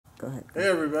Go ahead. Hey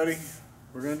everybody,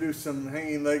 we're going to do some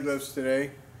hanging leg lifts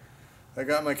today. I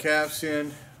got my calves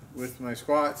in with my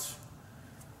squats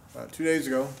 2 days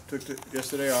ago, took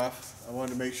yesterday off. I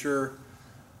wanted to make sure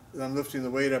that I'm lifting the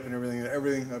weight up and everything, that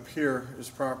everything up here is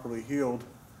properly healed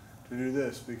to do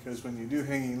this, because when you do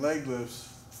hanging leg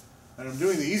lifts, and I'm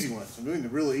doing the easy ones, I'm doing the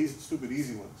really easy, stupid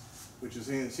easy ones, which is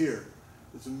hands here.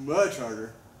 It's much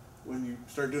harder when you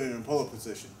start doing it in pull-up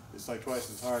position. It's like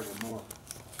twice as hard or more.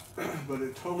 But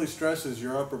it totally stresses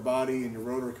your upper body and your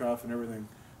rotor cuff and everything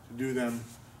to do them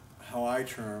how I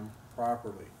term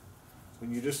properly.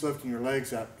 When you're just lifting your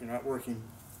legs up, you're not working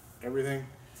everything.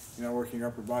 You're not working your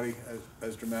upper body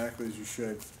as dramatically as you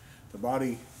should. The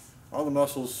body, all the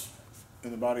muscles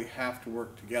in the body have to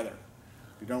work together.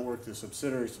 If you don't work the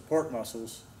subsidiary support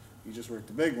muscles, you just work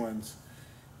the big ones,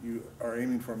 you are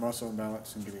aiming for a muscle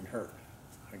imbalance and getting hurt.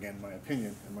 Again, my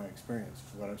opinion and my experience,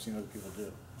 what I've seen other people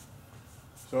do.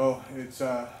 So it's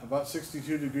about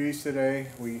 62 degrees today.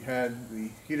 We had the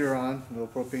heater on, a little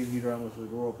propane heater on with the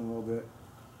door open a little bit,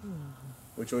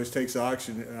 which always takes the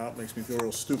oxygen out, makes me feel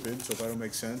real stupid, so if I don't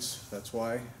make sense, that's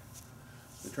why.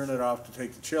 We turn it off to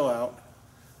take the chill out,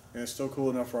 and it's still cool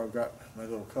enough where I've got my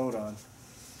little coat on.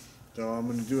 So I'm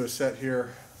going to do a set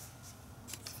here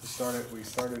to start it.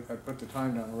 I put the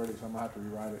time down already, so I'm going to have to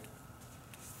rewrite it.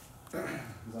 Because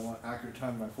I want accurate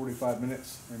time by 45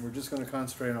 minutes, and we're just going to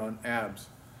concentrate on abs.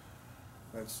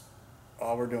 That's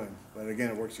all we're doing. But again,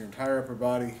 it works your entire upper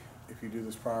body if you do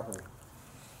this properly.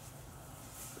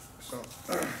 So,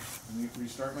 let me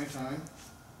restart my time.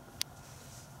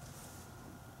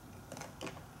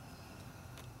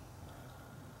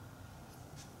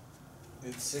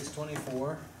 It's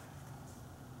 6:24.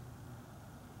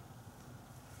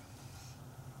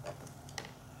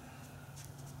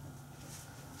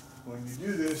 When you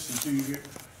do this, until you get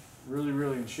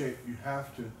really in shape, you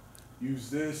have to use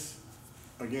this,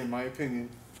 again, my opinion,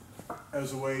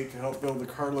 as a way to help build the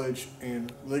cartilage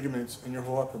and ligaments in your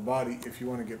whole upper body if you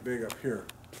want to get big up here.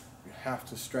 You have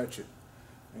to stretch it,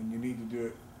 and you need to do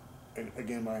it, and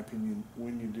again, my opinion,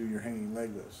 when you do your hanging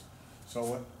leg lifts.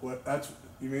 So that's,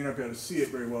 you may not be able to see it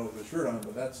very well with the shirt on,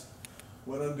 but that's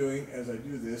what I'm doing as I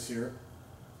do this here.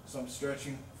 So I'm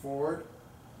stretching forward.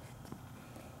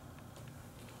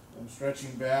 I'm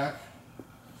stretching back,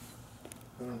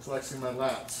 and I'm flexing my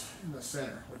lats in the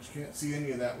center, which you can't see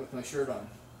any of that with my shirt on.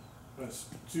 But it's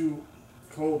too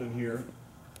cold in here,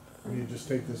 and you just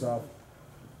take this off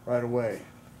right away.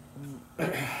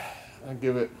 I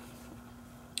give it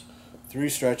 3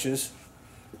 stretches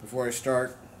before I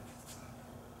start.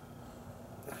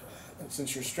 And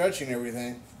since you're stretching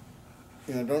everything,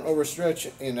 you know, don't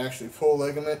overstretch and actually pull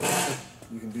ligament.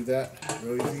 You can do that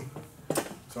real easy.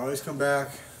 So always come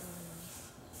back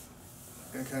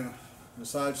and kind of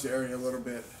massage the area a little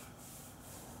bit,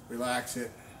 relax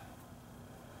it,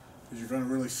 because you're going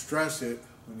to really stress it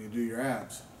when you do your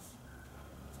abs.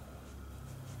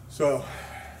 So,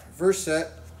 first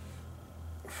set,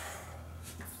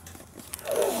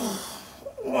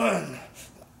 1,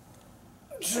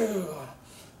 2,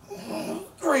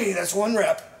 3, that's 1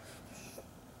 rep.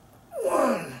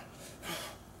 1,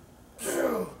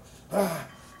 2,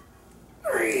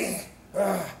 3,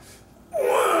 1,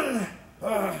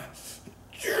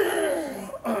 2,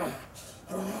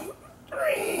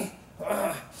 3,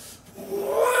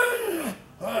 1,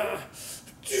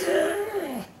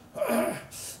 2,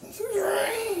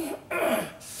 3.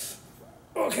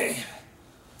 Okay,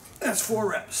 that's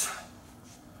 4 reps.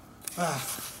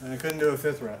 And I couldn't do a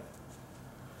 5th rep.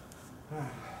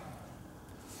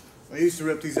 I used to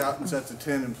rip these out in sets of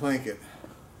 10 and plank it.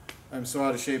 I'm so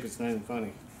out of shape it's not even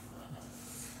funny.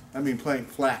 I mean plank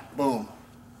flat, boom.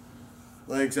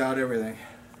 Legs out, everything.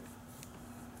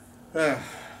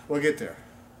 We'll get there.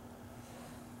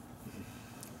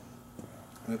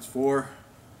 That's 4.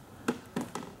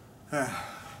 We're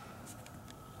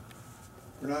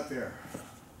not there.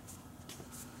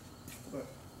 But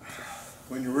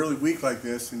when you're really weak like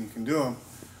this and you can do them,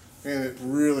 and it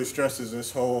really stresses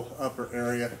this whole upper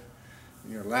area,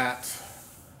 your lats.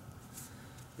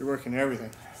 You're working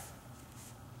everything.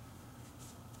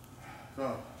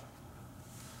 So,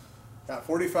 got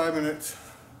 45 minutes.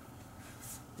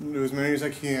 I'm gonna do as many as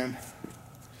I can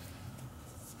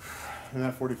in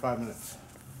that 45 minutes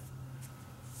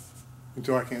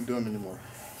until I can't do them anymore.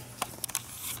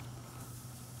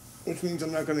 Which means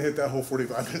I'm not gonna hit that whole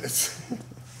 45 minutes.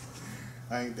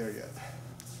 I ain't there yet.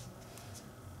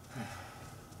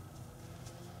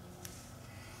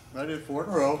 I did 4 in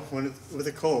a row with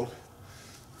it cold.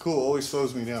 Cool always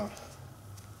slows me down.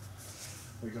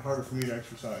 Makes it harder for me to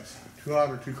exercise. Too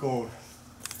hot or too cold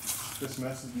just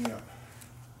messes me up.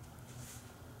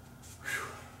 Whew.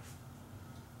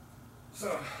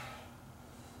 So,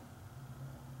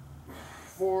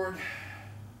 forward,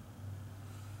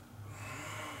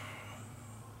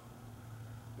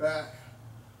 back,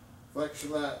 flex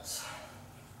your lats,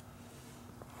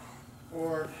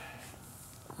 forward,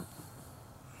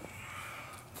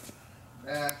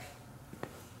 back,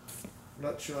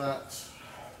 flex your lats,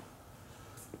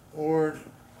 forward,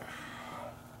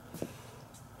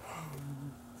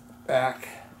 back,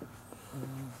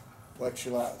 flex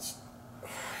your lats.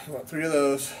 You want 3 of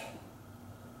those.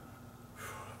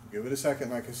 Give it a second,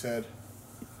 like I said.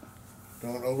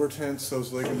 Don't over tense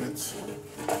those ligaments.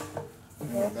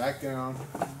 And go back down.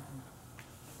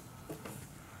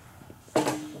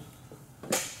 The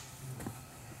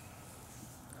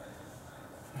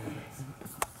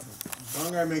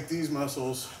longer I make these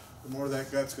muscles, the more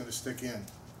that gut's going to stick in.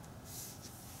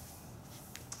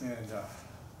 And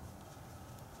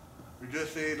we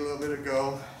just ate a little bit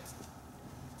ago.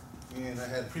 And I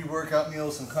had pre-workout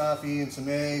meals, some coffee and some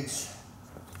eggs.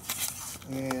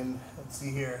 And let's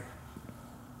see here.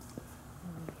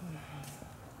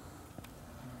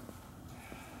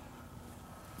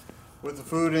 With the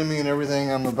food in me and everything,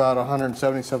 I'm about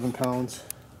 177 pounds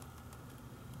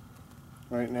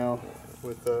right now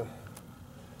with my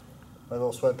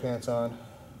little sweatpants on.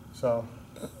 So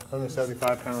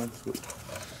 175 pounds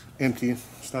with empty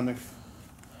stomach.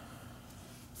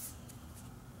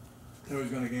 You're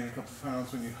always going to gain a couple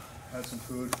pounds when you have some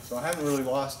food. So I haven't really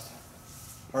lost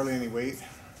hardly any weight.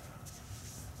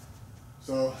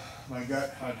 So my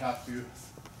gut, I'd have to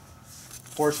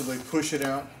forcibly push it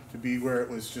out to be where it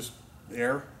was just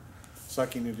air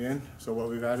sucking it in. So what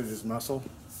we've added is muscle,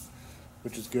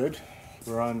 which is good.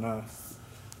 We're on the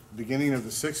beginning of the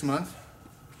 6th month.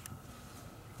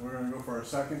 We're going to go for our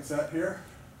second set here.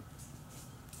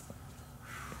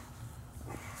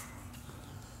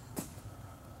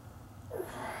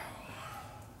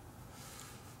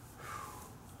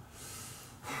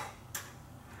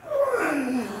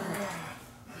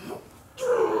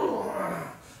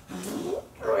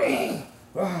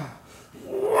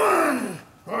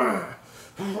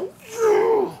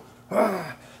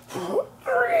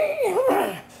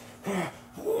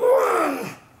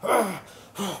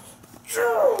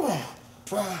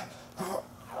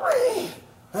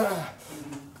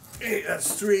 Eight,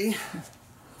 that's 3.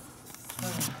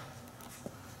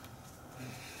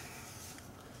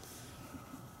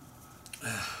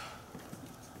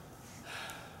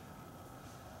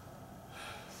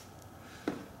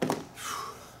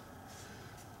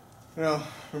 You know,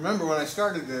 remember when I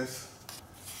started this,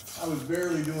 I was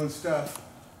barely doing stuff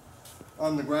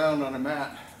on the ground on a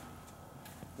mat.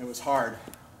 It was hard.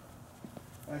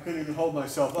 I couldn't even hold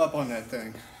myself up on that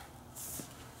thing.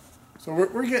 So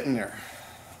we're getting there.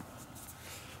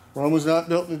 Rome was not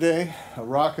built in a day. A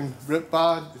rock and rip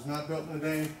bod is not built in a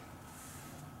day.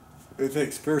 It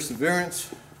takes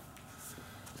perseverance.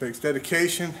 It takes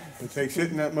dedication. It takes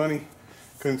hitting that money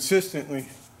consistently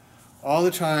all the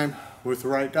time with the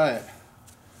right diet.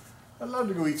 I'd love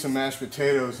to go eat some mashed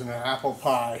potatoes and an apple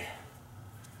pie,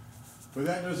 but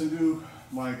that doesn't do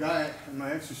my diet and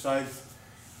my exercise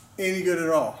any good at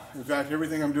all. In fact,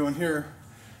 everything I'm doing here,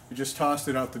 I just tossed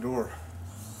it out the door.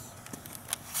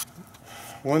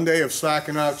 One day of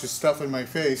slacking off, just stuffing my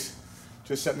face,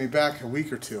 just set me back a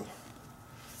week or 2.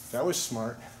 That was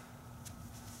smart.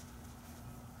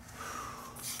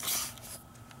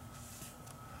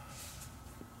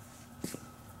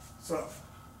 So,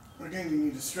 again, you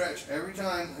need to stretch every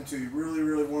time until you really,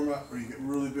 really warm up or you get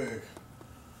really big.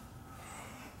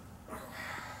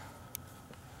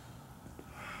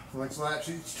 Flex lats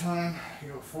each time,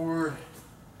 you go forward.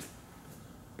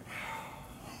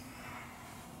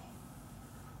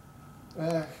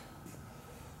 Back.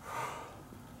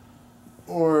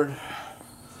 Forward.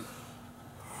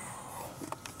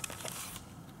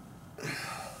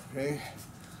 Okay.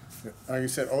 Like I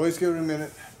said, always give it a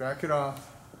minute, back it off.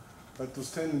 Let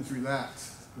those tendons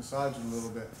relax, massage them a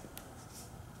little bit.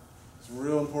 It's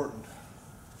real important.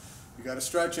 You got to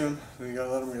stretch them, then you got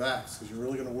to let them relax because you're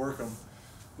really going to work them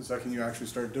the second you actually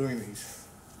start doing these.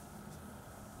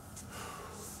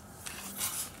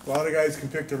 A lot of guys can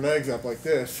pick their legs up like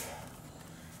this,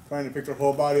 trying to pick their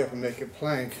whole body up and make it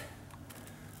plank.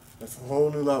 That's a whole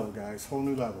new level, guys, whole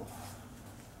new level.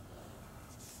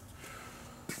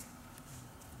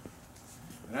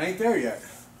 And I ain't there yet.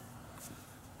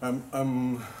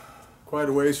 I'm quite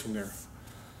a ways from there,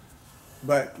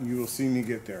 but you will see me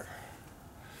get there.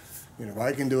 You know, if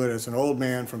I can do it as an old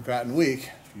man from Fat and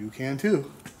Weak, you can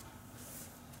too.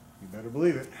 You better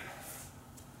believe it.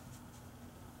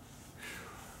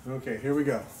 Okay, here we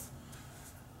go.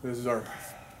 This is our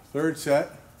 3rd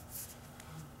set.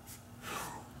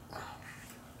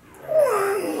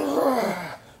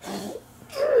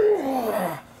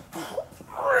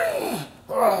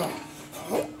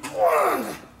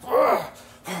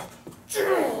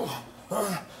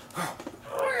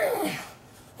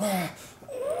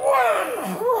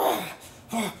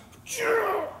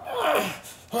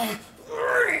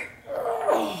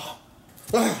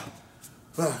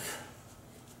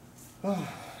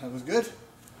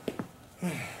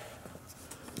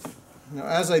 Now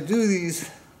as I do these,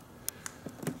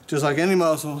 just like any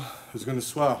muscle, it's going to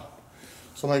swell.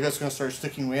 So my gut's going to start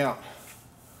sticking way out.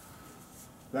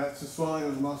 That's the swelling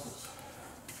of the muscles.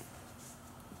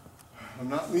 I'm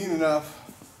not lean enough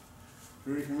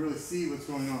where you can really see what's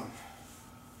going on.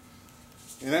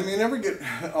 And I may never get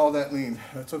all that lean.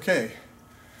 That's okay.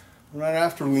 I'm not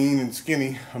after lean and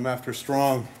skinny. I'm after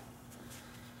strong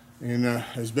and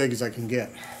as big as I can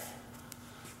get.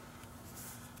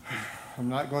 I'm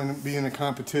not going to be in a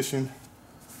competition.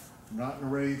 I'm not in a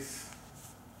race.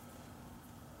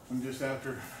 I'm just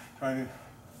after trying to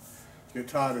get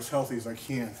Todd as healthy as I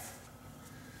can.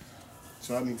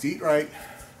 So that means eat right,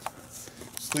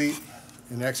 sleep,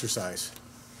 and exercise.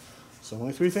 So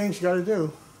only 3 things you got to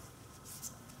do,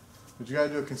 but you got to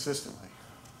do it consistently.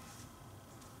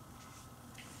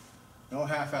 No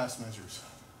half-ass measures.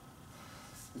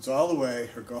 It's all the way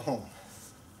or go home.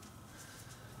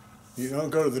 You don't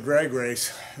go to the drag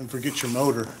race and forget your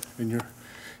motor and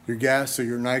your gas or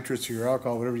your nitrous or your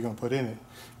alcohol, whatever you're going to put in it.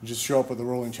 You just show up with a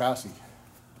rolling chassis.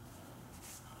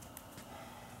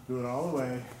 Do it all the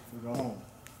way and go home.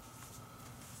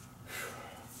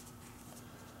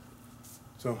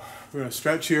 So we're going to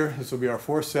stretch here. This will be our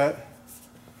 4th set.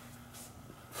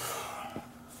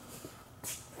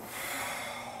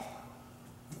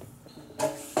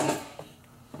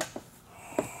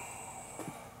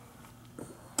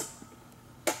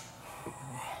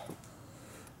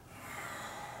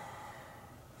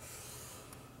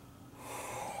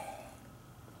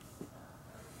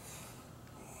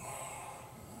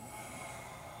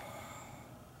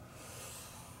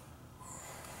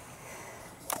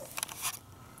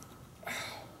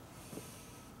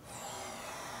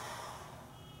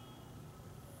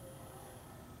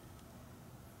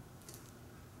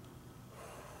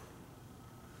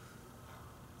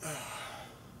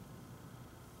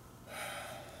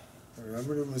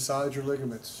 Remember to massage your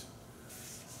ligaments.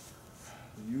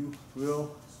 You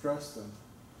will stress them.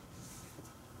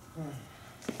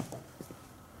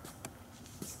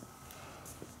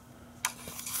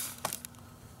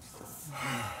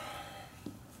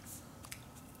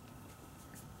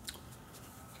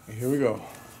 Okay, here we go.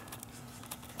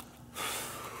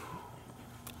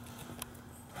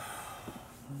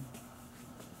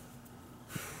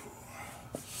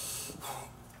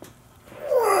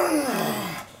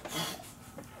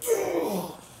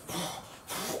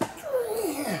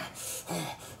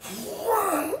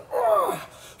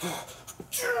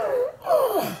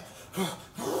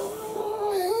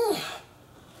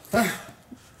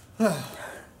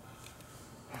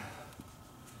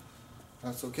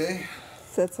 That's okay.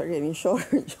 Sets are getting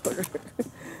shorter and shorter.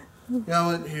 Yeah,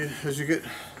 well, as you get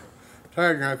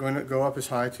tired, you're not going to go up as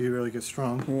high till you really get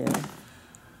strong.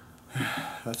 Yeah.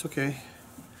 That's okay.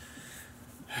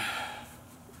 I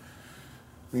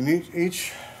mean,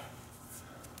 each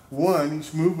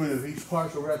movement of each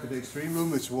partial rep, it takes 3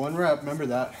 movements, 1 rep. Remember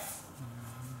that.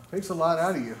 Takes a lot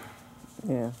out of you.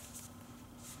 Yeah.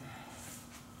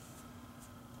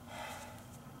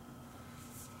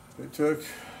 It took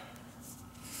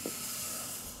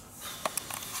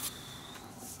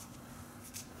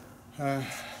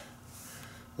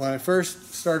when I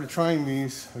first started trying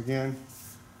these again,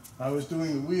 I was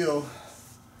doing the wheel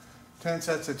 10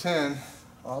 sets of 10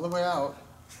 all the way out,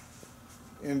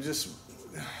 and just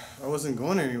I wasn't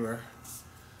going anywhere.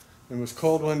 It was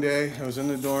cold one day. I was in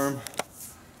the dorm,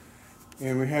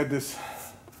 and we had this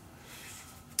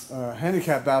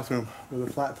handicap bathroom with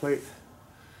a flat plate.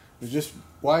 It was just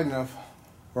wide enough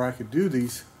where I could do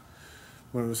these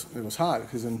when it was hot,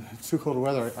 because in it's too cold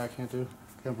weather I can't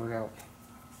work out.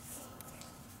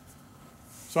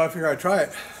 So I figured I'd try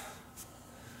it,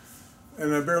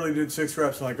 and I barely did 6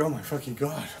 reps. I'm like, oh my fucking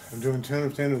god, I'm doing 10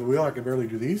 of 10 of the wheel. I could barely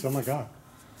do these. Oh my god,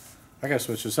 I gotta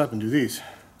switch this up and do these.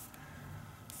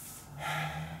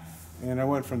 And I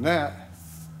went from that.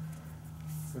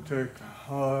 It took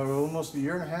almost 1.5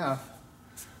 years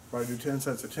where I do 10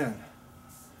 sets of 10.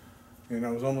 And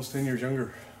I was almost 10 years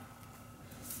younger.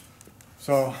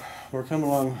 So we're coming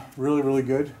along really, really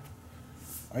good,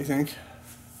 I think.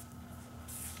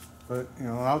 But, you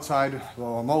know, outside,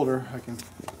 while I'm older, I can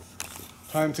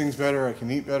time things better, I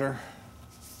can eat better,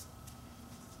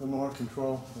 a little more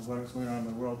control of what's going on in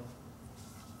the world.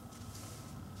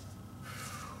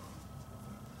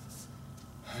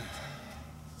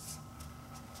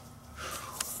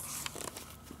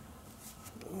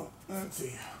 Oh, let's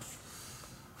see.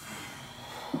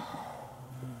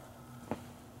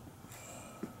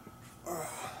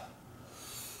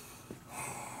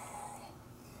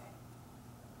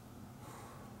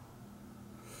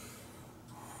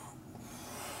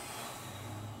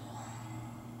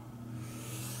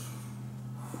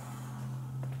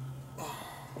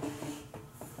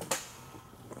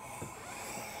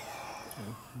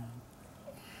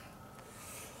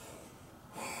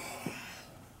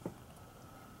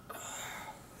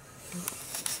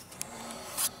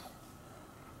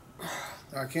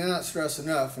 I cannot stress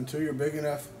enough, until you're big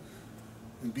enough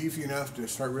and beefy enough to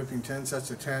start ripping 10 sets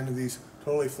of 10 of these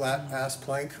totally flat ass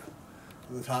plank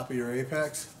to the top of your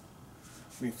apex.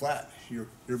 I mean flat. Your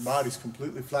body's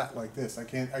completely flat like this. I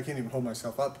can't even hold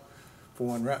myself up for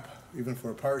one rep, even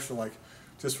for a partial, like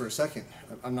just for a second.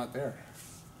 I'm not there.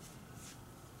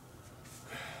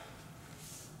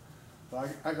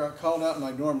 I got called out in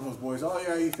my dorm, those boys, oh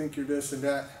yeah, you think you're this and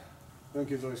that. Young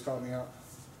kids always call me out.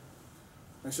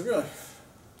 I said, really?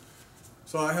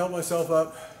 So I held myself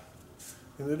up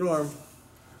in the dorm,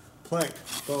 plank,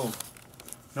 boom.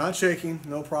 Not shaking,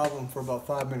 no problem, for about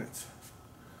 5 minutes.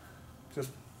 Just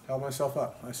held myself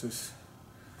up. I says,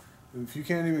 if you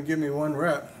can't even give me one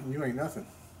rep, you ain't nothing.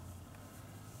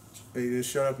 They just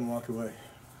shut up and walked away.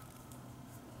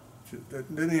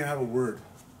 Didn't even have a word.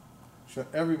 Shut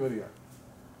everybody up.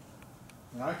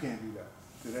 And I can't do that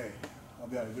today. I'll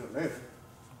be able to do it later.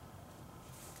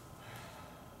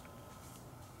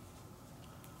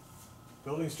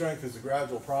 Building strength is a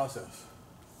gradual process.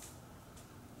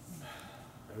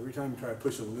 Every time you try to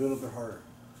push a little bit harder,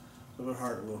 a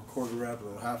little quarter rep, a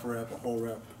little half a rep, a whole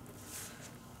rep,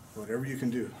 whatever you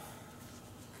can do.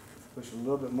 Push a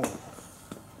little bit more.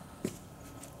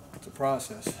 It's a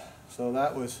process. So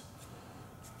that was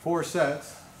 4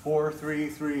 sets, 4, 3,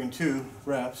 3, and 2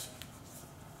 reps.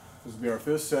 This will be our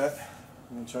 5th set.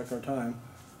 I'm going to check our time.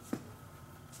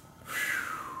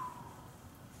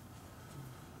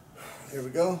 Here we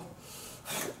go.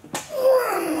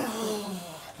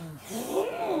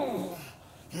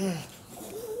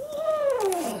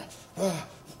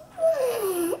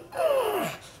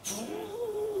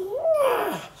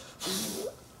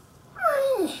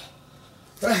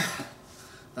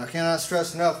 I cannot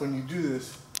stress enough, when you do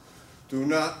this, do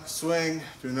not swing,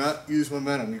 do not use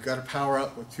momentum. You've got to power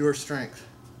up with your strength.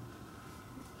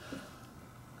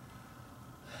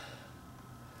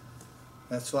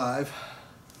 That's 5.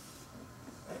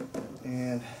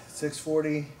 And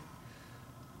 640,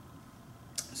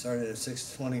 started at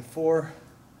 624.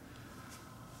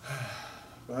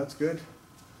 Well, that's good.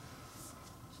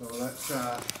 So that's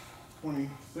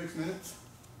 26 minutes.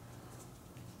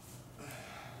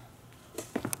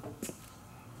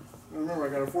 Remember, I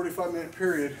got a 45-minute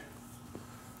period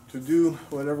to do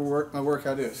whatever my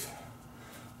workout is.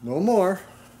 No more.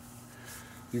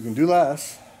 You can do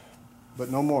less, but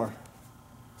no more.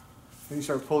 Then you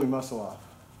start pulling muscle off.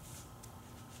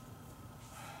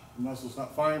 The muscle's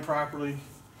not firing properly,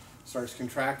 starts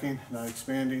contracting, not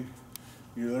expanding.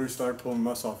 You literally start pulling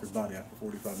muscle off your body after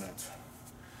 45 minutes.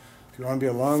 If you want to be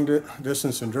a long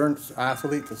distance endurance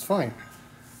athlete, that's fine.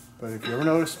 But if you ever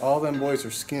notice, all them boys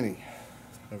are skinny.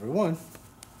 Every one.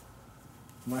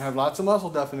 You might have lots of muscle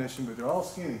definition, but they're all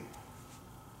skinny.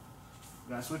 If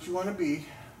that's what you want to be,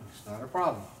 it's not a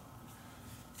problem.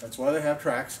 That's why they have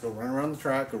tracks. Go run around the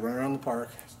track, go run around the park.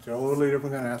 It's a totally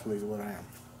different kind of athlete than what I am.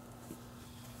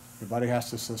 Your body has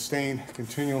to sustain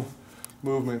continual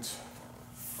movements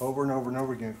over and over and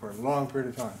over again for a long period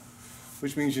of time,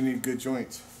 which means you need good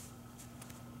joints.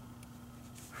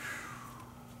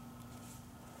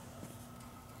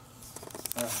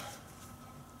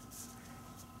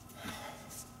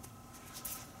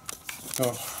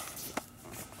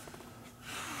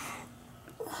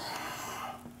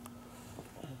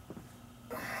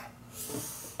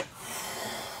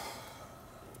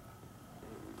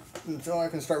 Until I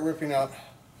can start ripping out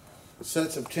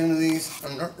sets of 10 of these,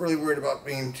 I'm not really worried about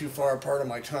being too far apart on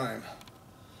my time.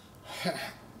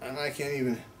 And I can't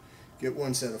even get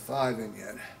one set of 5 in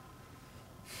yet,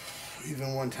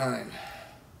 even one time.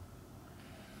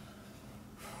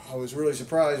 I was really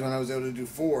surprised when I was able to do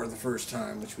 4 the first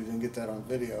time, which we didn't get that on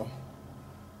video.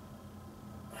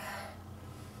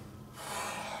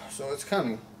 So it's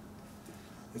coming.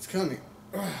 It's coming.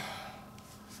 But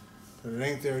it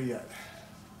ain't there yet.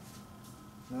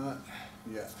 Not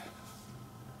yet.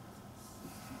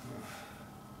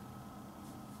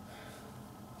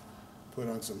 Put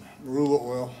on some marula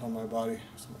oil on my body.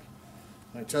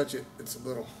 When I touch it, it's a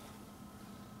little,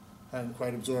 hasn't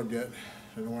quite absorbed yet.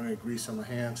 I don't want any grease on my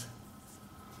hands.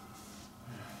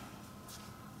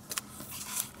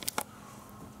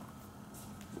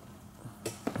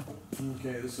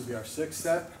 Okay, this will be our 6th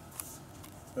set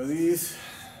of these.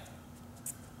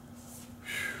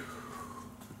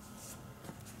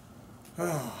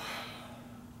 Oh.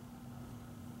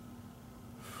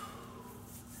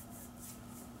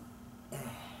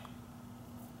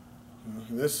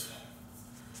 This,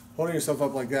 holding yourself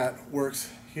up like that,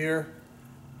 works here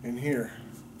and here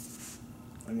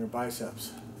on your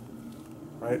biceps,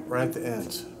 right at the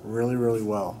ends, really, really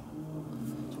well.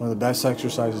 It's one of the best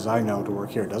exercises I know to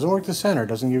work here. It doesn't work the center, it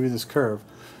doesn't give you this curve,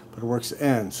 but it works the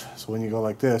ends. So when you go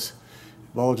like this,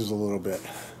 it bulges a little bit.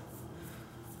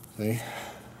 See?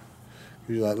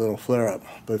 Gives you that little flare up.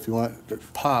 But if you want it to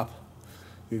pop,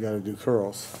 you got to do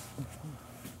curls. The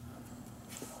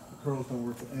curls don't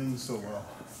work the ends so well.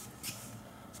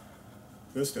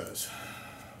 This does.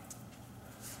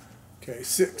 Okay,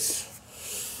 6.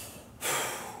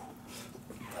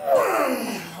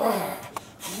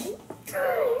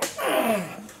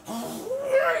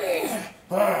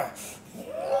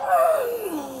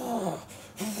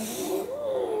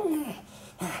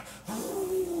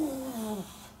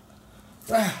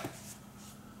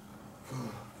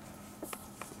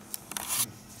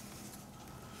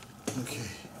 Okay,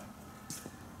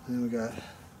 then we got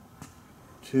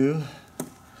 2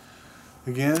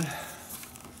 again.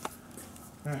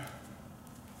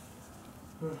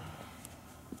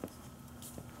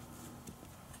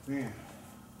 Man.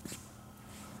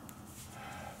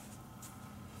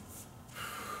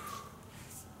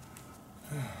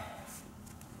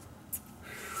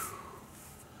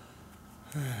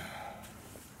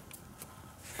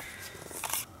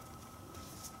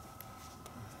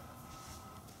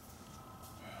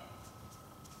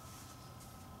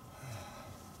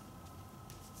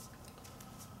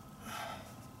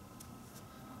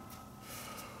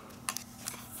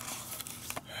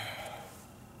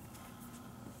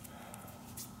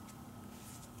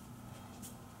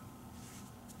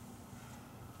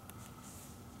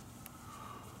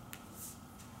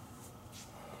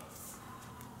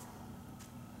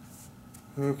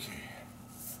 Okay,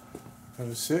 that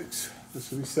was 6. This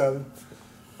will be 7.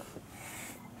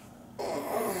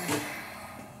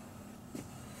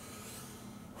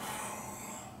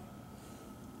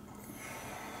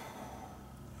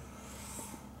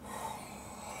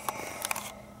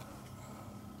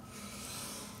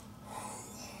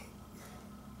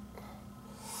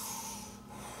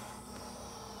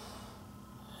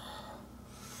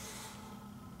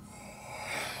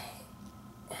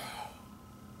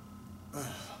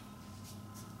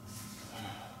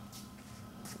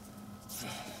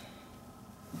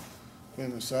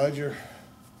 And massage your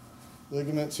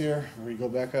ligaments here, where you go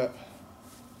back up.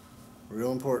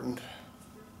 Real important.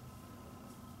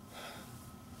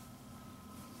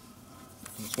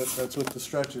 That's what the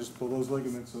stretch is. Pull those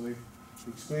ligaments so they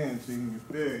expand so you can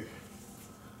get big.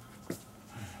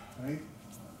 Right?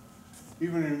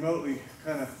 Even remotely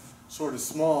kind of sort of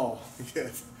small,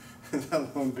 yet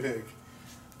not one big.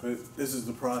 But this is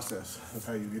the process of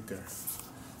how you get there.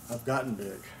 I've gotten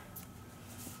big.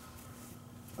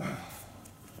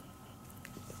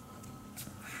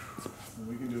 And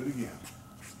we can do it again.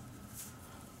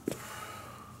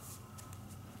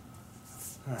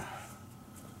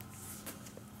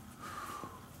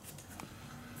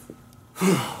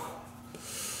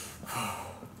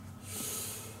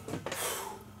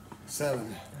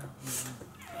 Seven.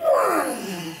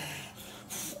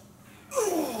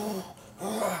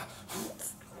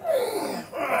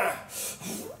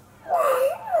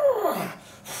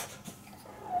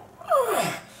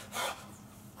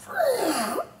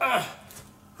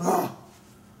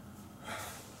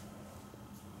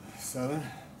 7.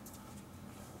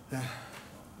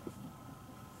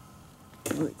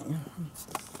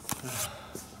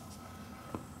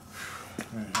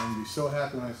 I'm going to be so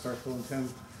happy when I start pulling 10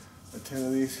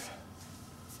 of these.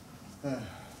 I'm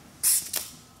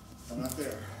not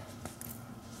there.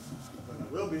 But I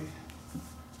will be.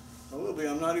 I will be.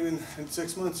 I'm not even in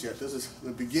 6 months yet. This is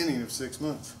the beginning of 6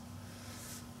 months.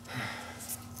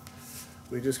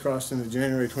 We just crossed into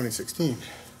January 2016. It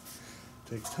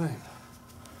takes time.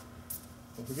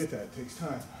 Don't forget that. It takes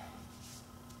time.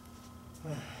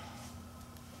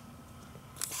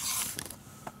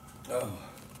 Oh.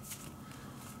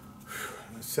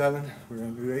 That's 7. We're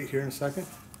going to do 8 here in a second.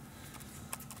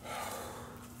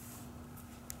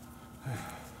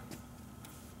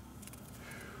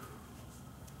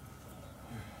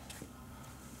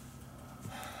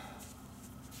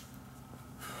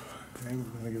 Okay, we're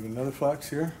going to give it another flex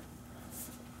here.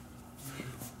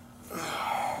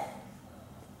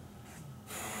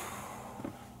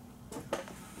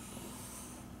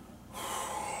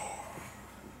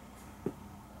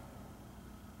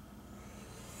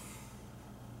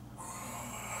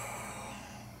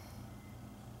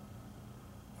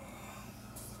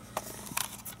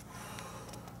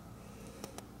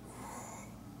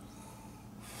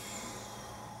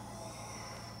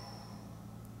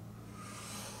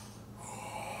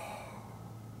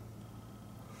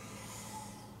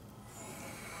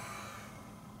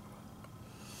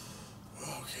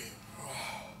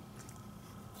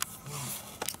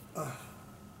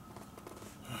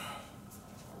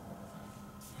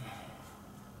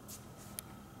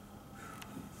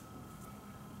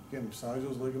 Again, massage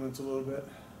those ligaments a little bit.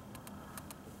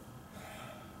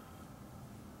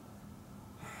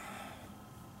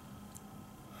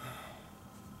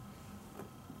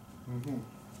 Again,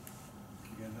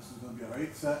 this is going to be our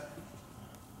 8th set.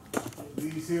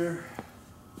 These here.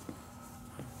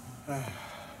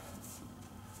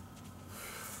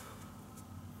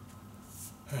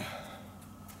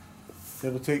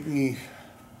 It'll take me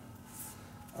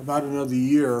about another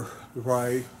year before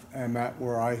I am at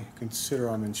where I consider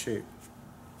I'm in shape.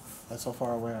 That's how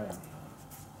far away I am.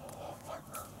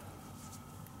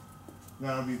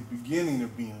 That'll be the beginning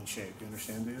of being in shape, you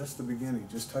understand? That's the beginning,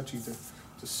 just touching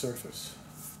the surface.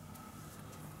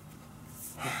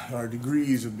 Our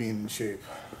degrees of being in shape.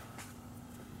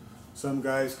 Some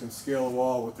guys can scale a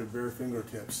wall with their bare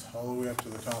fingertips all the way up to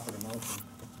the top of the mountain.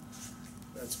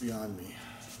 That's beyond me.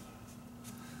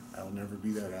 I'll never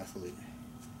be that athlete.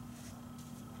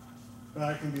 But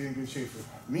I can be in good shape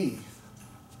for me.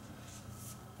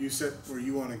 You set where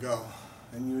you want to go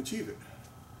and you achieve it.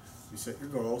 You set your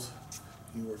goals,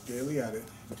 you work daily at it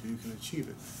until you can achieve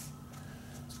it.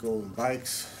 It's goals in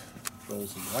bikes,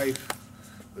 goals in life,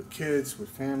 with kids, with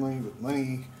family, with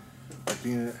money, with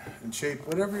being in shape.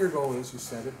 Whatever your goal is, you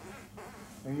set it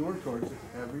and you work towards it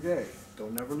every day.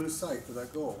 Don't never lose sight of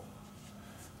that goal.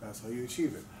 That's how you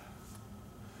achieve it.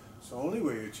 It's the only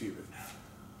way you achieve it.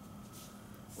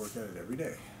 Work at it every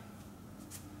day.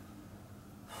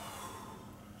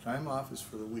 Time off is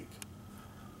for the weak.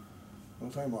 No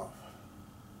time off.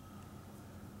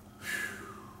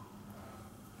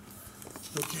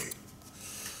 Okay.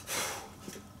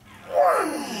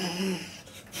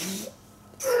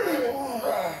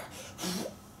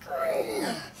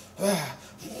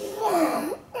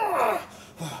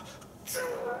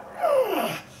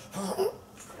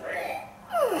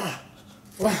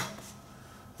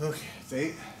 Okay, it's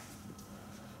 8.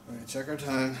 We're going to check our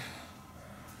time.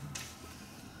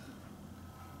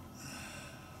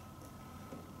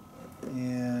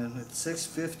 And at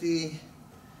 6:50,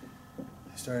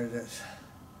 I started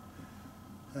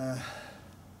at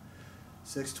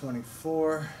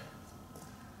 6:24.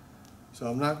 So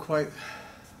I'm not quite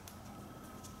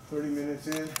 30 minutes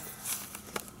in.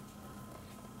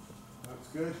 That's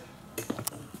good.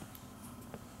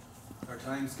 Our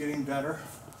time's getting better.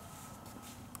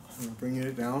 I'm bringing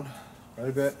it down quite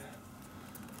a bit.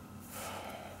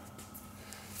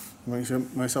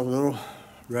 Give myself a little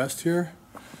rest here.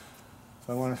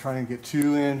 So I want to try and get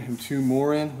 2 in and 2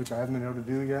 more in, which I haven't been able to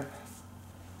do yet.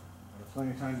 I have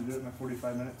plenty of time to do it in my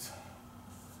 45 minutes.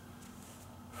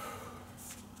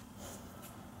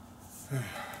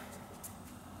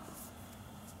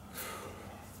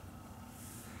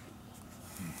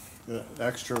 The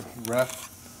extra rep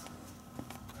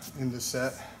in the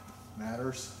set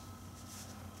matters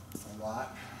a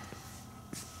lot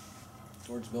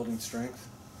towards building strength.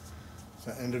 It's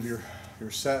the end of your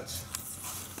sets,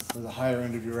 or the higher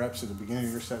end of your reps at the beginning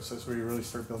of your sets. That's where you really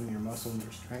start building your muscle and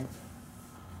your strength.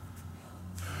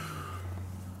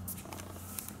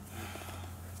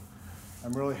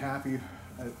 I'm really happy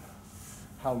at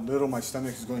how little my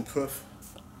stomach is going poof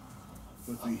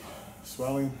with the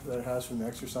swelling that it has from the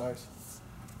exercise.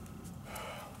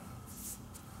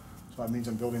 So that means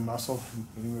I'm building muscle and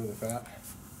getting rid of the fat.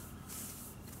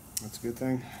 That's a good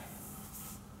thing.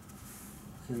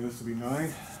 Okay, this will be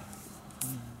 9. So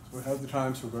we have the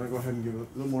time, so we're going to go ahead and give it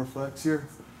a little more flex here.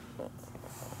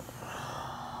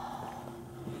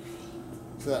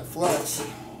 So that flex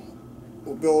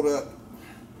will build up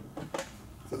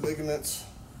the ligaments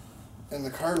and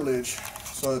the cartilage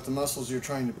so that the muscles you're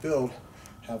trying to build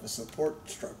have a support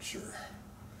structure,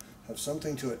 have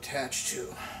something to attach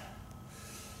to.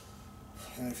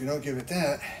 And if you don't give it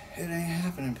that, it ain't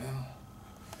happening, pal.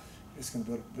 It's going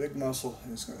to build a big muscle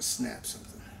and it's going to snap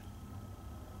something.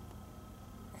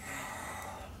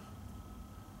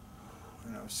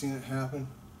 And I've seen it happen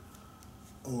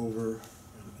over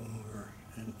and over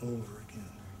and over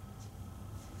again.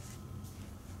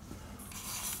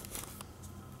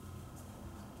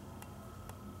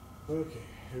 Okay,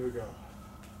 here we go.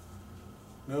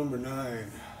 Number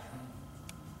 9.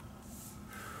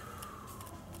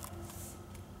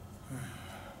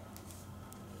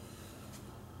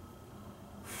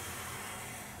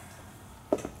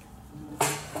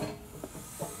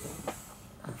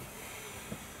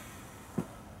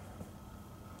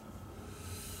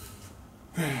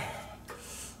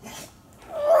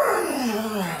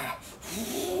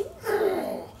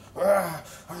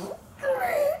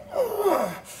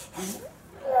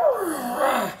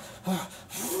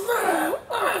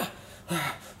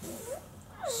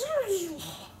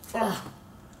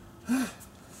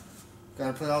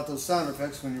 Gotta put out those sound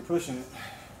effects when you're pushing it.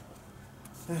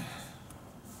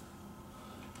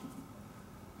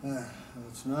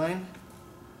 That's 9.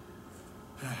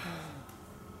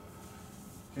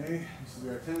 Okay, this will be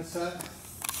our 10th set.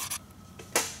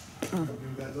 I'll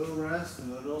give that little rest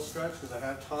and a little stretch because I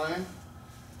have time.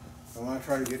 I want to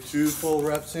try to get 2 full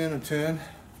reps in of 10.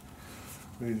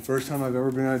 I mean, the first time I've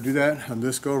ever been able to do that on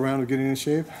this go around of getting in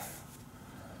shape.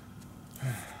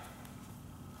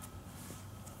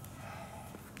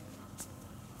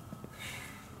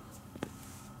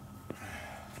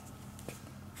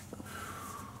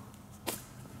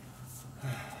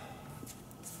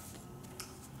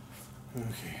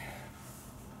 Okay.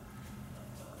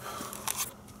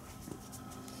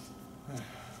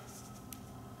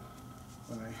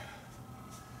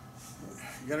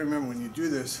 You gotta remember when you do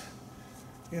this,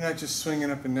 you're not just swinging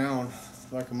up and down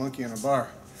like a monkey on a bar.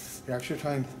 You're actually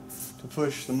trying to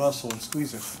push the muscle and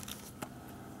squeeze it.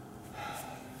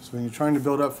 So when you're trying to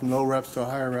build up from low reps to a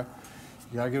higher rep,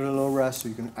 you gotta give it a little rest so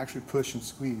you can actually push and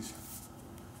squeeze.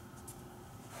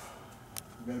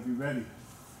 You gotta be ready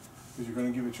because you're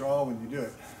gonna give it your all when you do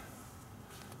it.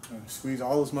 And squeeze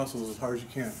all those muscles as hard as you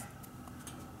can.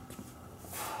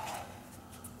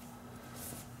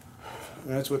 And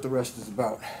that's what the rest is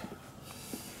about.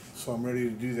 So I'm ready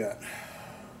to do that.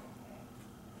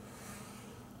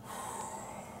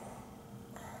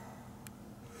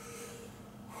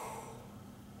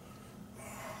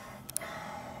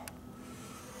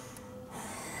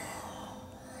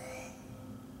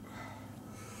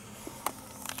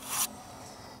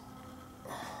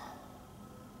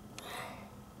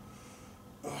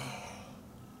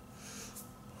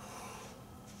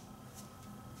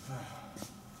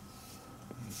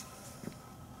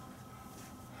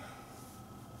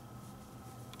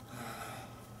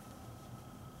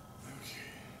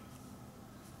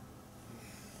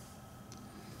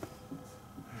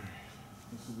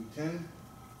 This will be 10.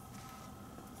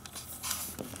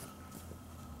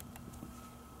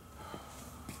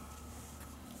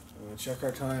 We're going to check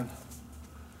our time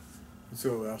and see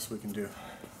what else we can do.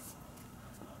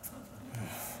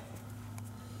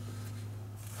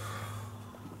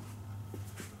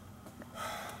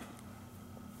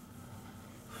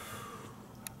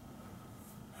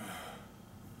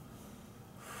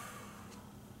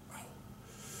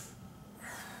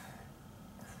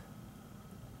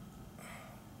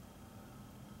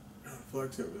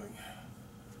 Flex everything.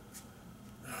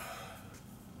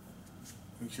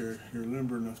 Make sure you're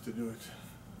limber enough to do it.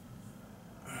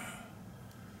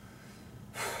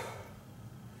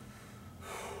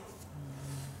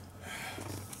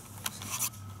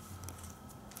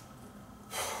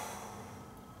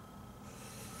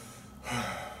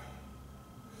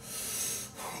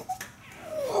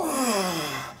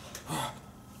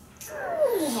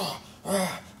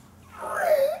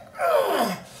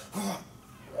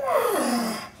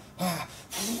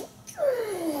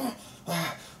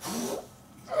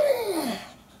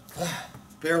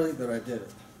 Barely, but I did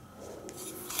it.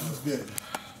 That's good.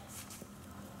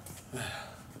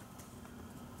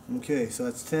 Okay, so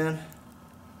that's 10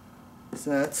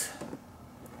 sets,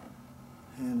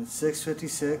 and it's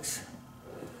 6:56.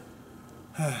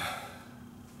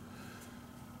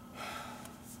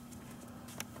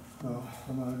 So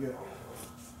I'm gonna get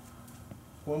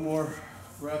one more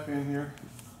rep in here,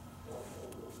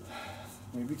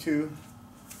 maybe 2.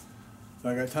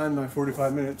 I got time by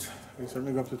 45 minutes. I can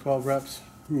certainly go up to 12 reps,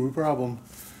 no problem,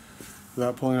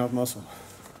 without pulling out muscle.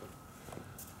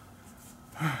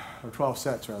 Or 12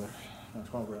 sets rather, not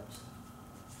 12 reps.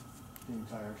 Getting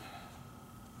tired.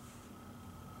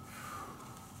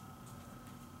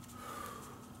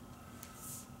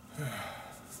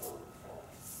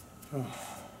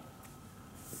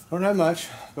 Don't have much,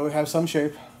 but we have some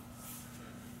shape.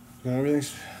 And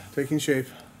everything's taking shape.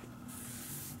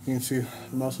 You can see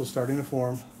the muscles starting to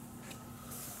form.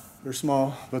 They're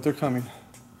small, but they're coming.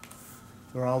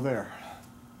 They're all there.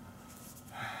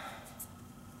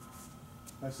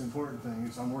 That's the important thing,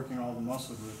 is I'm working all the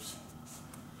muscle groups.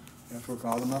 You have to work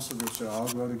all the muscle groups that all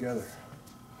go together.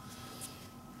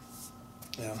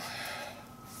 Now,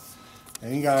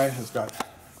 any guy has got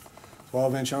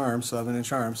 12-inch arms,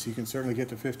 7-inch arms, so you can certainly get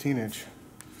to 15-inch.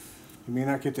 You may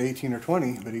not get to 18 or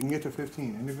 20, but you can get to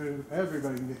 15.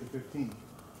 Everybody can get to 15.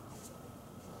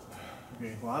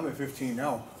 Okay, well I'm at 15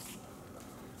 now.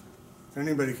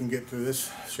 Anybody can get to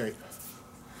this shape,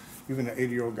 even an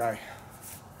 80-year-old guy.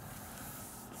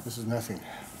 This is nothing,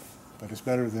 but it's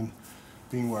better than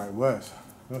being where I was.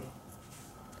 Oh.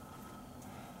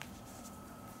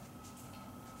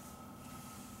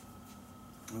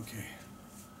 Okay.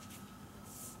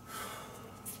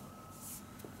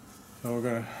 So we're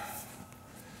gonna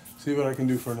see what I can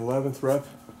do for an 11th rep.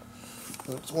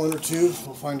 Whether it's one or two,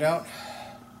 we'll find out.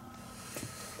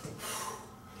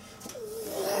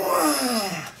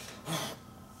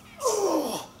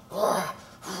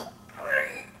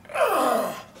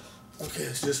 Okay,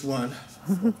 it's just one.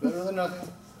 Better than nothing.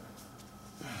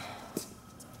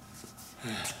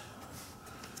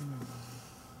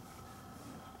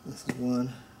 This is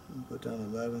one. I'll put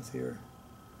down the 11th here.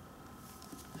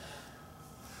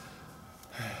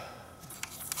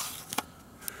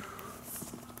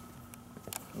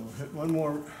 We'll hit one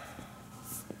more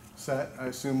set. I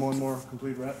assume one more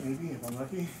complete rep, maybe, if I'm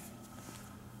lucky.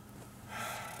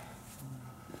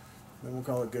 Then we'll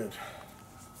call it good.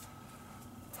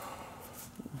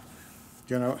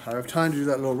 Again, I have time to do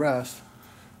that little rest,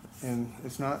 and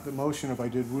it's not the motion. If I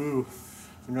did woo,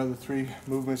 another 3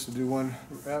 movements to do 1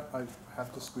 rep, I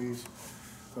have to squeeze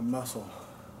the muscle.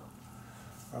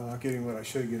 I'm not getting what I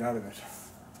should get out of it.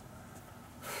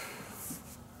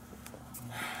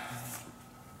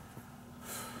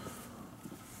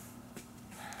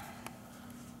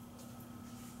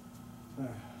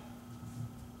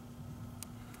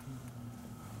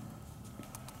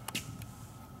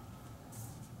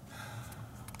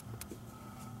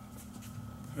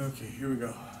 Okay, here we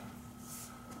go.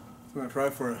 We're going to try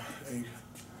for a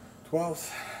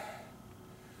 12th.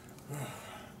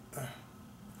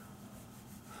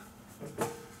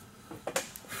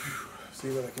 See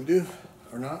what I can do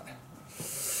or not.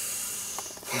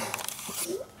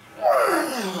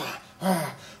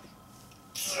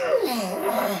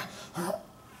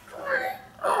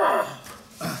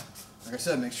 Like I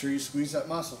said, make sure you squeeze that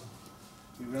muscle.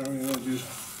 You don't really want to do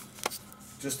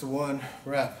just the 1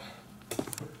 rep.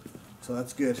 So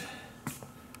that's good.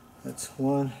 That's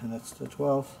 1, and that's the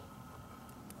 12th.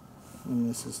 And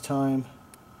this is time.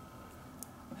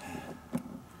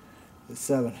 It's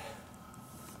 7.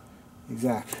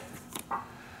 Exact.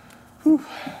 Whew.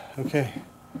 Okay.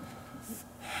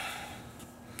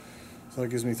 So that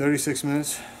gives me 36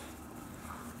 minutes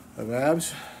of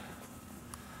abs.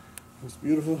 It's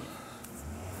beautiful.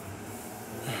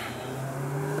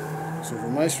 So for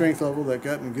my strength level, that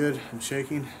got me good. I'm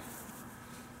shaking.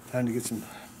 Time to get some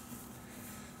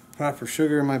proper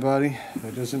sugar in my body.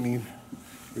 That doesn't mean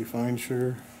refined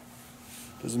sugar.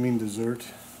 Doesn't mean dessert.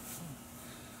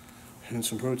 And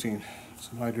some protein,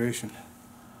 some hydration.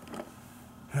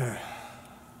 So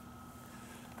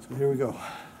here we go.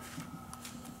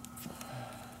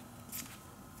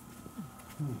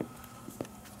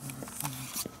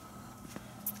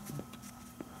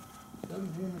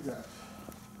 Exact.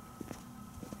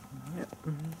 Yep.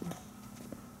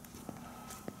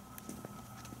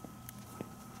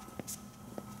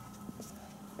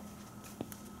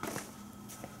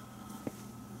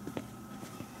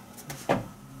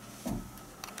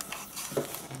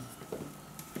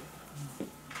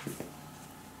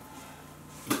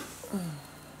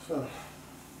 So,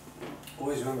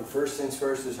 always remember, first things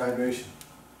first is hydration.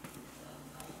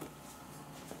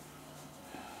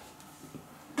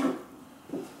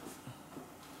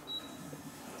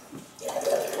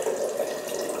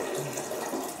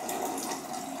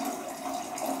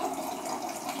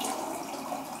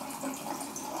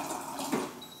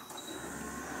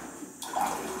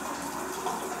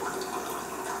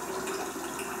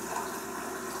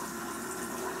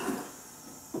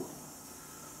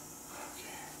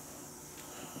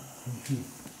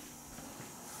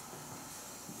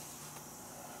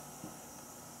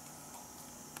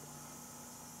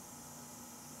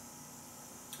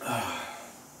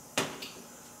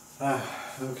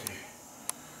 Okay.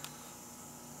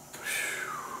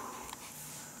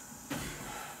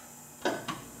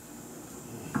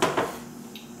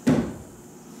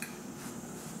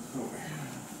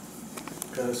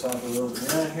 Cut us off a little bit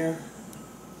down here.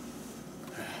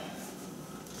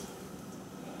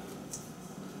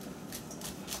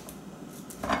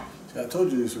 See, I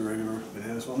told you these were regular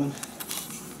bananas, woman.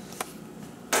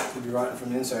 They'd be rotten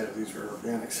from the inside if these were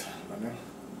organics right now.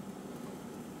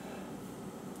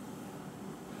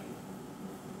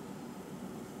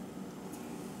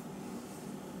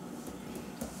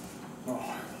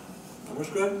 Oh, that was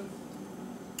good.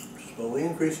 Slowly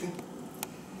increasing.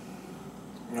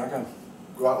 You're not going to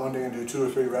go out one day and do 2 or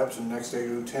 3 reps and the next day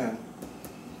do 10.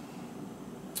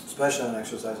 Especially on an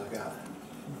exercise like that.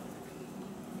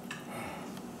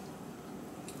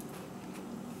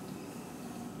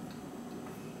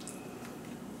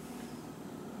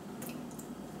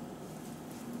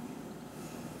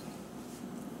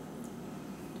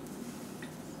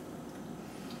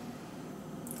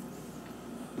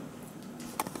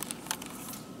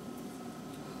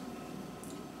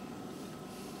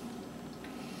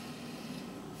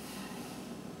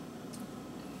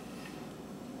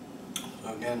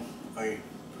 Again, a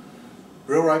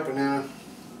real ripe banana,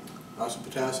 lots of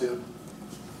potassium,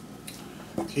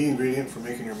 key ingredient for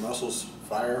making your muscles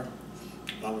fire,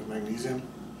 along with magnesium,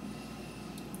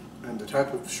 and the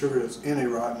type of sugar that's in a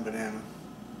rotten banana,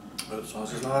 but as long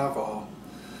as it's not alcohol,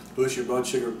 boosts your blood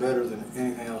sugar better than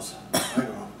anything else I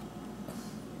know.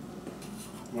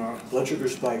 Well, blood sugar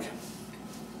spike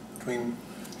between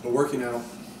the working out,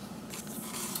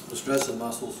 the stress of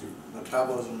muscles, your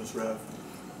metabolism is rev.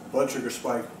 Blood sugar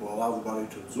spike will allow the body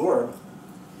to absorb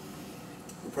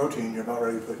the protein you're about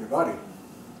ready to put in your body.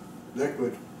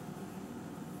 Liquid,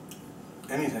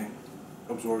 anything,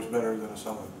 absorbs better than a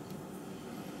solid.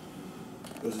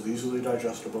 This is easily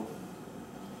digestible.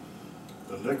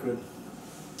 The liquid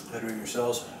entering your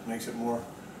cells makes it more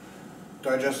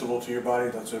digestible to your body,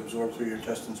 lets it absorb through your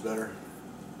intestines better.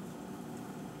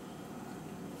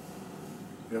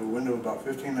 You have a window of about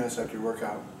 15 minutes after your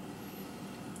workout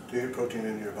to get protein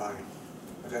into your body.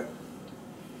 Okay?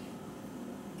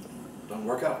 Don't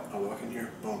work out. I'll walk in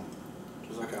here, boom.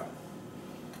 Just like that.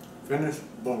 Finish,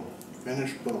 boom.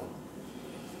 Finish, boom.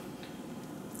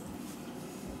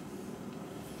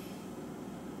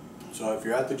 So if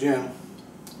you're at the gym,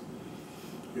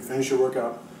 you finish your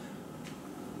workout,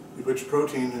 you put your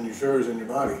protein and your sugars in your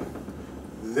body,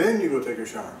 then you go take your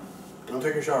shower. Don't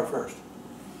take your shower first.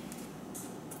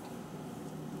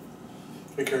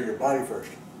 Take care of your body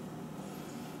first.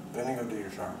 Then you go do your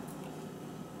shower.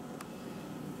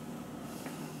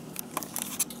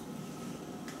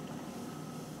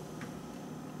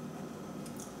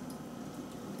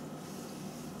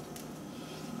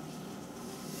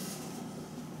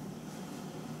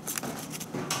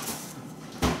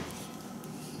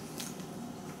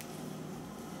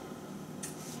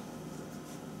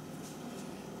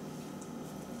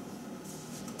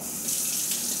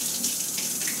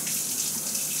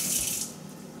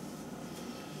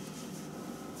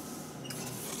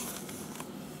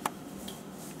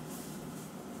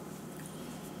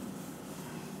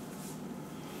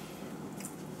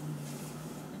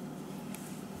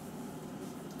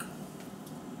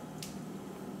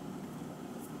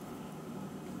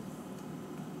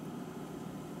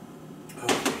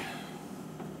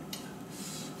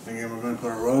 Again, we're going to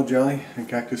put our royal jelly and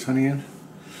cactus honey in.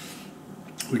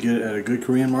 We get it at a good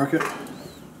Korean market.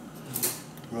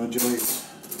 Royal jelly is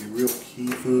a real key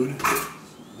food.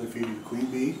 They feed you the queen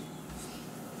bee.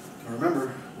 And remember,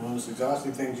 one of the most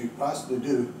exhausting things you possibly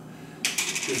do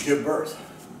is give birth.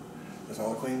 That's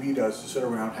all a queen bee does, is sit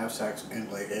around, have sex,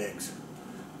 and lay eggs.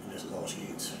 And this is all she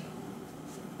eats.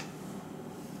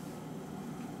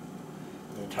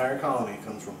 The entire colony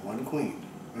comes from one queen.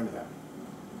 Remember that.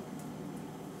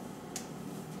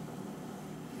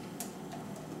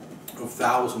 Of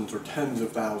thousands or tens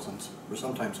of thousands, or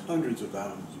sometimes hundreds of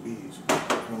thousands of bees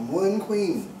from one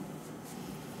queen.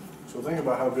 So think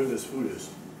about how good this food is.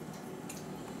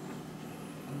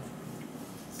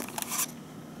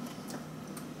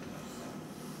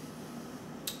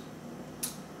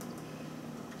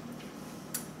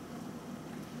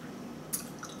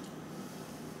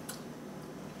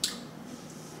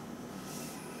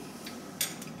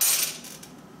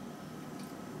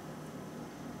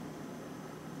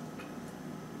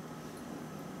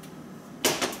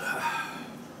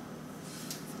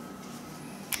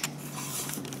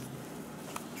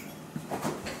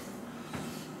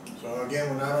 So again,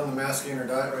 we're not on the mass gainer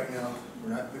diet right now.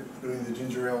 We're not doing the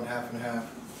ginger ale in half and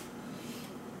half.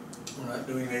 We're not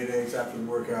doing 8 eggs after the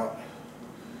workout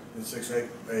and 6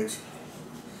 eggs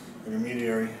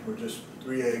intermediary. We're just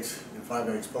 3 eggs and 5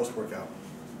 eggs post-workout.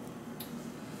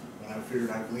 And I figured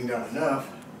I've leaned out enough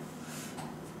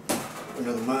for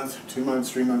another month, 2 months,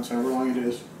 3 months, however long it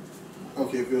is.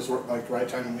 Okay, it feels like the right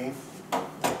time to me.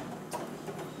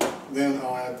 Then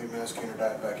I'll add the mass gainer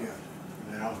diet back in.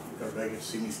 Now, everybody gets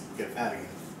to see me get fat again.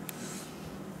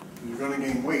 If you're going to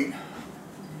gain weight,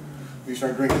 you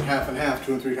start drinking half and half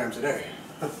 2 and 3 times a day.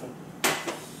 But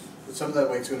some of that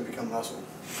weight's going to become muscle.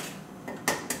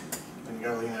 And you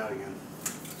got to lean out again.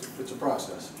 It's a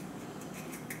process.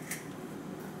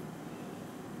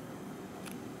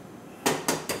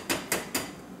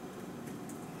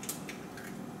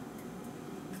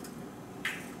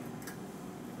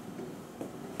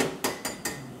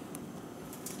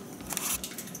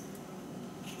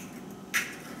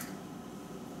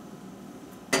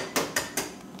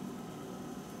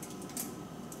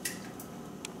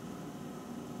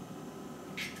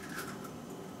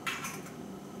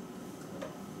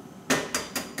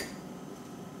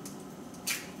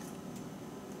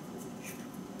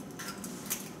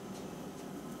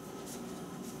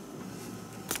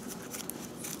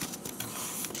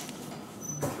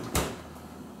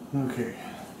 Okay.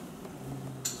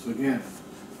 So again,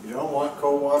 you don't want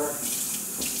cold water,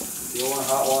 you don't want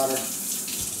hot water,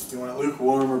 you want it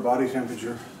lukewarm or body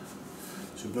temperature.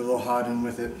 Should be a little hot in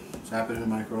with it, zap it in the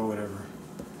micro, whatever.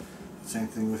 Same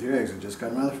thing with your eggs. I just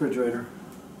got them out of the refrigerator.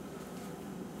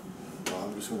 So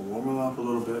I'm just going to warm them up a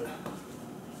little bit.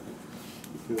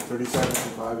 Do 30 seconds for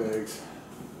 5 eggs.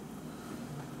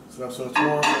 So it's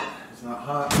warm, it's not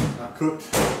hot, it's not cooked.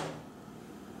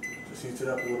 Just heats it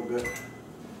up a little bit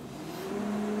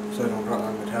so I don't drop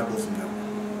my metabolism down.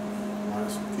 I want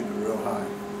to keep it real high.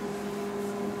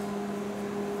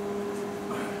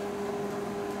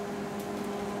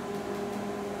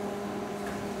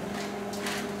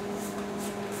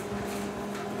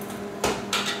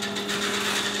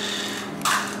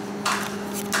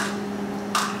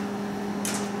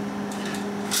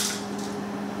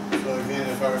 So again,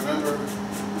 if I remember,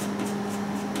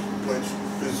 which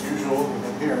is usual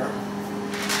within here,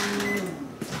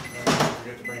 I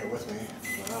forget to bring it with me.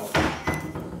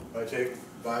 I take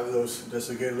 5 of those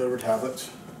desiccated liver tablets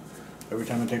every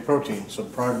time I take protein. So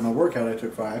prior to my workout, I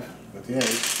took 5 with the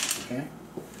eggs. Okay,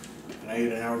 and I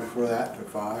ate an hour before that. Took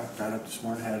 5. Got up this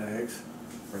morning, had eggs,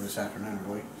 or this afternoon,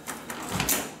 really.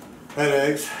 Had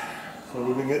eggs. So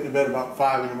we've been getting to bed about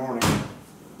 5 in the morning.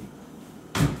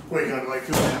 Waking up like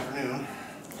 2 in the afternoon.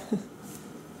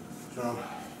 So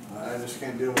I just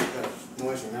can't deal with that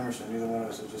noise from Emerson. Neither one of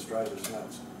us, it just drives us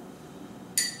nuts.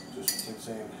 Just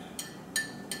insane.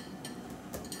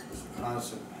 Just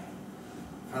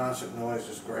constant noise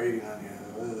just grating on you.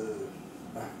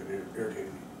 It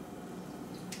irritated me.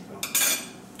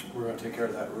 So we're going to take care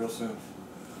of that real soon.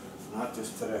 Not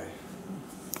just today.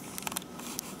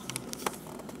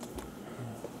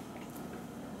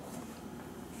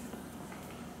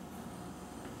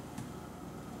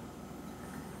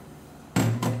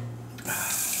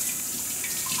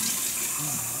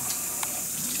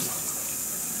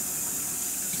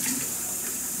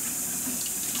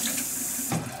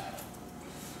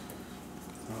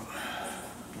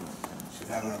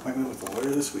 Have an appointment with the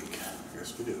lawyer this week. I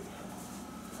guess we do.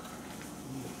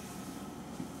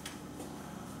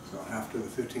 So after the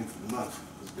 15th of the month,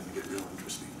 it's going to get real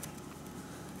interesting.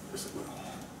 Yes, it will.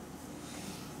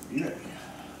 Yay.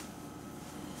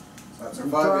 So that's our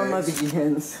 5 Drama eggs.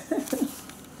 begins.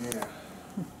 Yeah.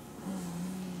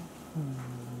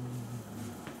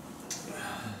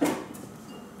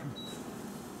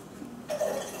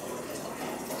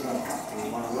 So, we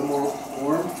want a little more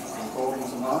warm, some cold and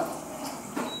some hot.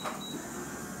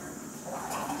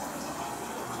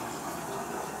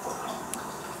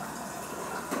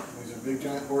 Big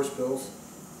giant horse pills.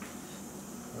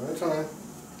 At a time.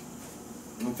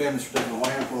 I'm famous for taking a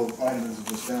handful of vitamins and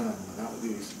just down on them, but not with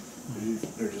these.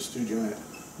 They're just too giant.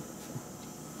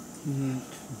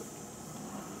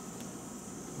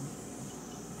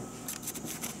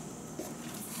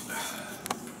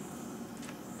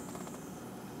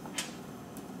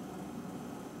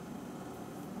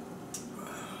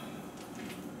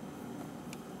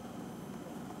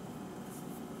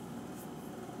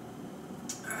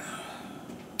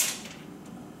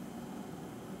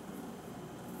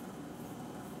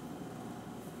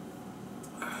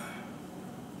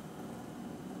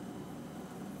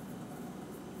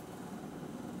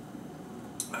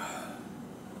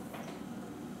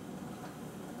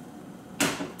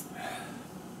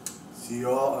 See you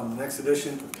all on the next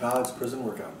edition of Todd's Prison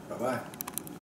Workout. Bye-bye.